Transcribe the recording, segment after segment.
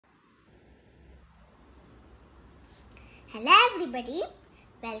Hello everybody,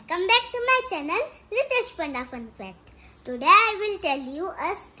 welcome back to my channel Little Panda Fun Fact. Today I will tell you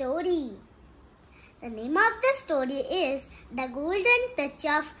a story. The name of the story is The Golden Touch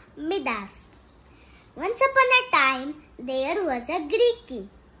of Midas. Once upon a time there was a Greek king.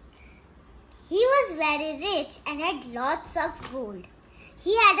 He was very rich and had lots of gold.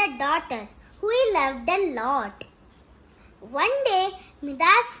 He had a daughter who he loved a lot. One day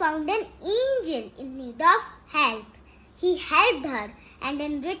Midas found an angel in need of help. He helped her and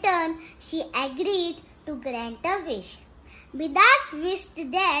in return she agreed to grant a wish. Midas wished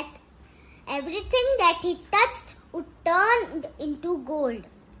that everything that he touched would turn into gold.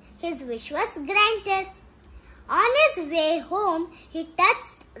 His wish was granted. On his way home, he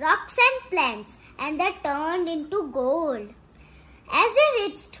touched rocks and plants and they turned into gold. As he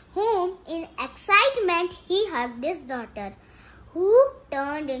reached home, in excitement, he hugged his daughter, who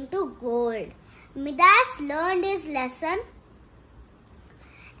turned into gold. Midas learned his lesson,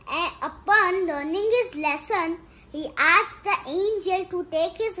 and upon learning his lesson, he asked the angel to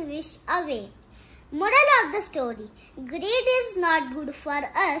take his wish away. Moral of the story: greed is not good for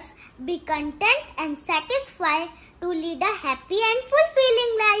us. Be content and satisfied to lead a happy and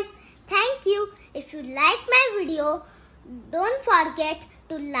fulfilling life. Thank you. If you like my video, don't forget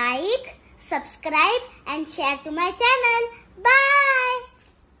to like, subscribe and share to my channel. Bye.